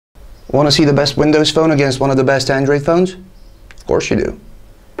Want to see the best Windows phone against one of the best Android phones? Of course you do.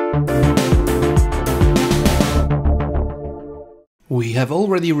 We have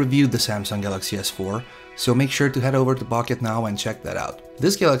already reviewed the Samsung Galaxy S4, so make sure to head over to Pocket now and check that out.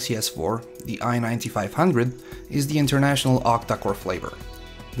 This Galaxy S4, the i9500, is the international octa-core flavor.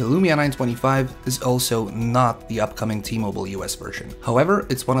 The Lumia 925 is also not the upcoming T-Mobile US version. However,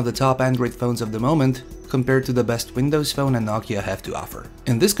 it's one of the top Android phones of the moment compared to the best Windows Phone and Nokia have to offer.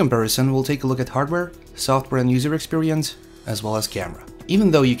 In this comparison, we'll take a look at hardware, software and user experience, as well as camera.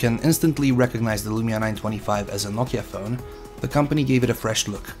 Even though you can instantly recognize the Lumia 925 as a Nokia phone, the company gave it a fresh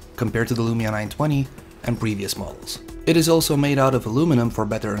look compared to the Lumia 920 and previous models. It is also made out of aluminum for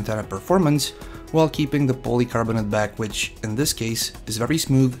better antenna performance, while keeping the polycarbonate back, which, in this case, is very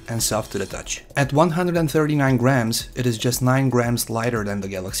smooth and soft to the touch. At 139 grams, it is just 9 grams lighter than the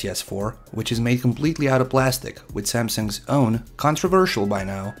Galaxy S4, which is made completely out of plastic, with Samsung's own, controversial by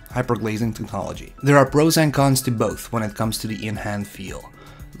now, hyperglazing technology. There are pros and cons to both when it comes to the in-hand feel.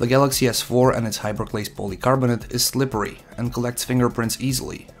 The Galaxy S4 and its hyperglazed polycarbonate is slippery and collects fingerprints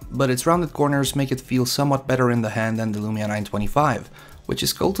easily, but its rounded corners make it feel somewhat better in the hand than the Lumia 925, which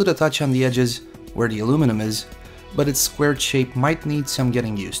is cold to the touch on the edges where the aluminum is, but its squared shape might need some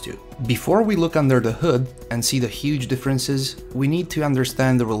getting used to. Before we look under the hood and see the huge differences, we need to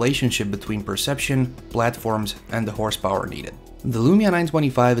understand the relationship between perception, platforms, and the horsepower needed. The Lumia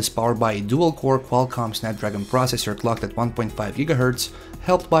 925 is powered by a dual-core Qualcomm Snapdragon processor clocked at 1.5 GHz,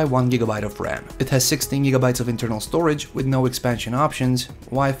 helped by 1 GB of RAM. It has 16 GB of internal storage with no expansion options,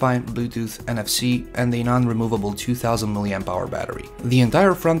 Wi-Fi, Bluetooth, NFC, and a non-removable 2000 mAh battery. The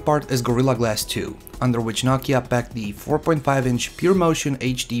entire front part is Gorilla Glass 2, under which Nokia packed the 4.5-inch PureMotion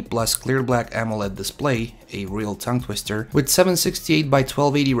HD Plus clear black AMOLED display, a real tongue twister, with 768 by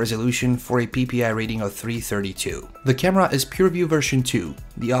 1280 resolution for a PPI rating of 332. The camera is PureView version 2,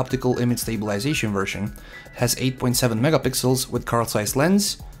 the optical image stabilization version, has 8.7 megapixels with Carl-Zeiss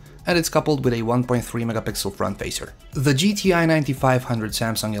lens, and it's coupled with a 1.3 megapixel front facer. The GTI 9500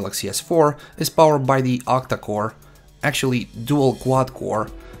 Samsung Galaxy S4 is powered by the octa-core, actually dual quad-core,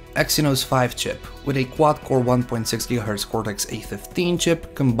 Exynos 5 chip with a quad-core 1.6 GHz Cortex-A15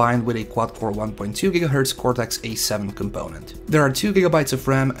 chip combined with a quad-core 1.2 GHz Cortex-A7 component. There are 2 GB of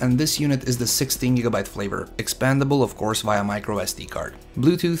RAM and this unit is the 16 GB flavor, expandable of course via microSD card.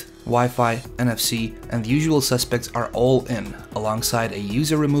 Bluetooth, Wi-Fi, NFC and the usual suspects are all in, alongside a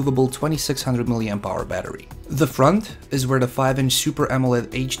user-removable 2600 mAh battery. The front is where the 5-inch Super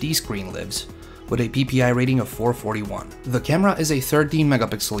AMOLED HD screen lives, with a PPI rating of 441. The camera is a 13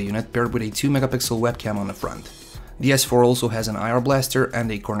 megapixel unit paired with a 2 megapixel webcam on the front. The S4 also has an IR blaster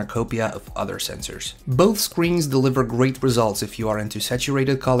and a cornucopia of other sensors. Both screens deliver great results if you are into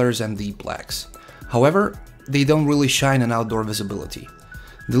saturated colors and deep blacks. However, they don't really shine in outdoor visibility.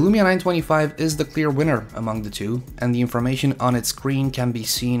 The Lumia 925 is the clear winner among the two, and the information on its screen can be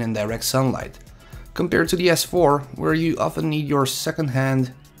seen in direct sunlight, compared to the S4, where you often need your second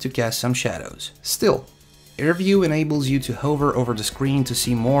hand to cast some shadows. Still, AirView enables you to hover over the screen to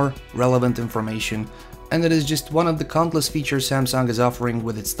see more relevant information, and it is just one of the countless features Samsung is offering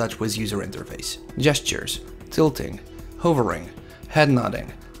with its TouchWiz user interface. Gestures, tilting, hovering, head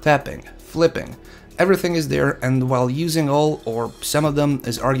nodding, tapping, flipping, everything is there, and while using all or some of them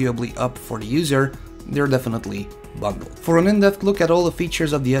is arguably up for the user, they're definitely bundled. For an in-depth look at all the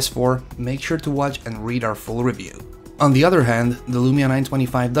features of the S4, make sure to watch and read our full review. On the other hand, the Lumia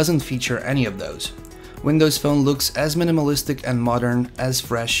 925 doesn't feature any of those. Windows Phone looks as minimalistic and modern, as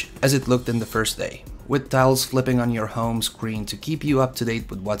fresh as it looked in the first day, with tiles flipping on your home screen to keep you up to date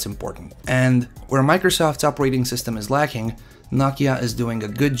with what's important. And where Microsoft's operating system is lacking, Nokia is doing a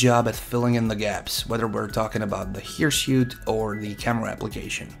good job at filling in the gaps, whether we're talking about the Hirsute or the camera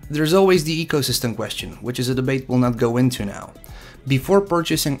application. There's always the ecosystem question, which is a debate we'll not go into now. Before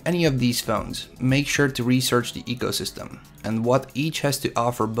purchasing any of these phones, make sure to research the ecosystem and what each has to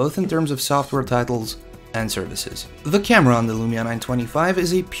offer both in terms of software titles and services. The camera on the Lumia 925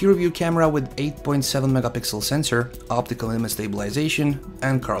 is a PureView camera with 8.7 megapixel sensor, optical image stabilization,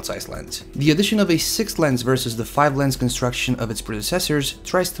 and Carl-Zeiss lens. The addition of a 6th lens versus the 5-lens construction of its predecessors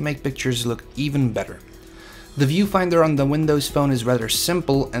tries to make pictures look even better. The viewfinder on the Windows Phone is rather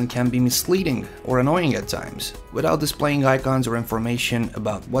simple and can be misleading or annoying at times, without displaying icons or information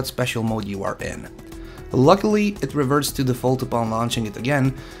about what special mode you are in. Luckily, it reverts to default upon launching it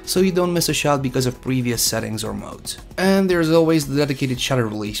again, so you don't miss a shot because of previous settings or modes. And there's always the dedicated shutter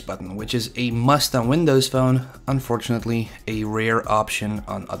release button, which is a must on Windows Phone, unfortunately a rare option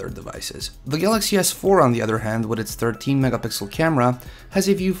on other devices. The Galaxy S4, on the other hand, with its 13 megapixel camera, has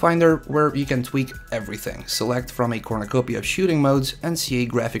a viewfinder where you can tweak everything, select from a cornucopia of shooting modes, and see a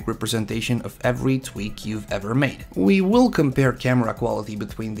graphic representation of every tweak you've ever made. We will compare camera quality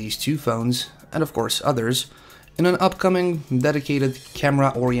between these two phones, and of course others, in an upcoming dedicated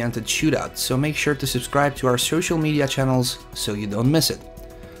camera-oriented shootout, so make sure to subscribe to our social media channels so you don't miss it.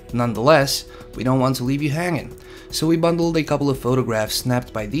 Nonetheless, we don't want to leave you hanging, so we bundled a couple of photographs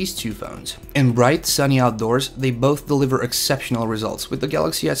snapped by these two phones. In bright, sunny outdoors, they both deliver exceptional results, with the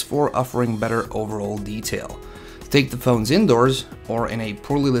Galaxy S4 offering better overall detail. Take the phones indoors, or in a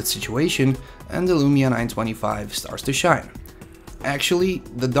poorly lit situation, and the Lumia 925 starts to shine. Actually,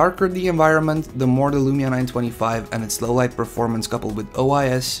 the darker the environment, the more the Lumia 925 and its low light performance coupled with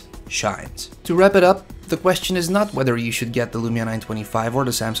OIS shines. To wrap it up, the question is not whether you should get the Lumia 925 or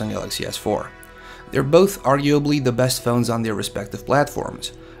the Samsung Galaxy S4. They're both arguably the best phones on their respective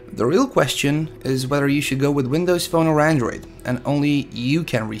platforms. The real question is whether you should go with Windows Phone or Android, and only you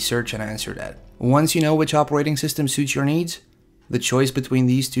can research and answer that. Once you know which operating system suits your needs, the choice between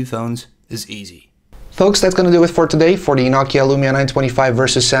these two phones is easy. Folks, that's going to do it for today for the Nokia Lumia 925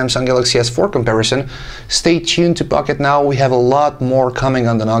 versus Samsung Galaxy S4 comparison. Stay tuned to Pocket Now, we have a lot more coming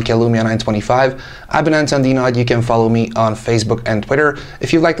on the Nokia Lumia 925. I've been Anton Dinod, you can follow me on Facebook and Twitter.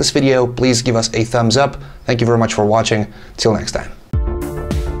 If you like this video, please give us a thumbs up. Thank you very much for watching. Till next time.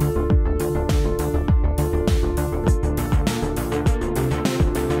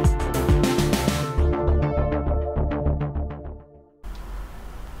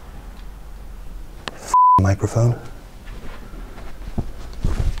 Microphone.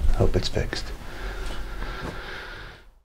 Hope it's fixed.